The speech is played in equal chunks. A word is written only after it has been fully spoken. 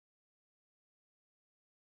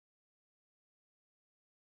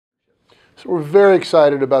So we're very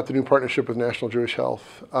excited about the new partnership with National Jewish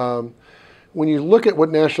Health. When you look at what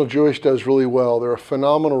National Jewish does really well, they're a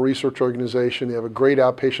phenomenal research organization. They have a great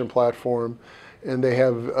outpatient platform, and they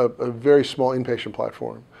have a very small inpatient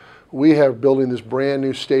platform. We have building this brand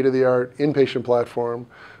new state-of-the-art inpatient platform.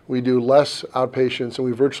 We do less outpatients, and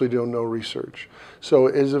we virtually do no research. So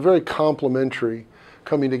it is a very complementary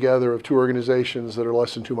coming together of two organizations that are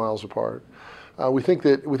less than 2 miles apart. We think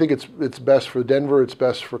it's best for Denver, it's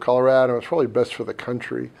best for Colorado, it's probably best for the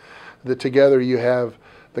country, that together you have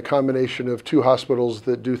the combination of two hospitals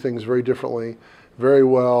that do things very differently, very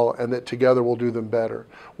well, and that together will do them better.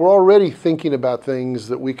 We're already thinking about things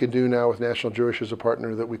that we could do now with National Jewish as a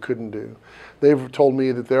partner that we couldn't do. They've told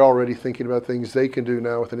me that they're already thinking about things they can do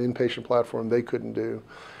now with an inpatient platform they couldn't do.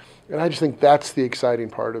 And I just think that's the exciting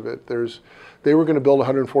part of it. They were going to build a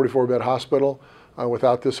 144-bed hospital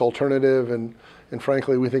without this alternative, and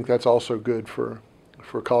frankly, we think that's also good for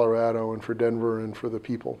Colorado and for Denver and for the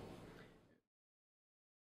people.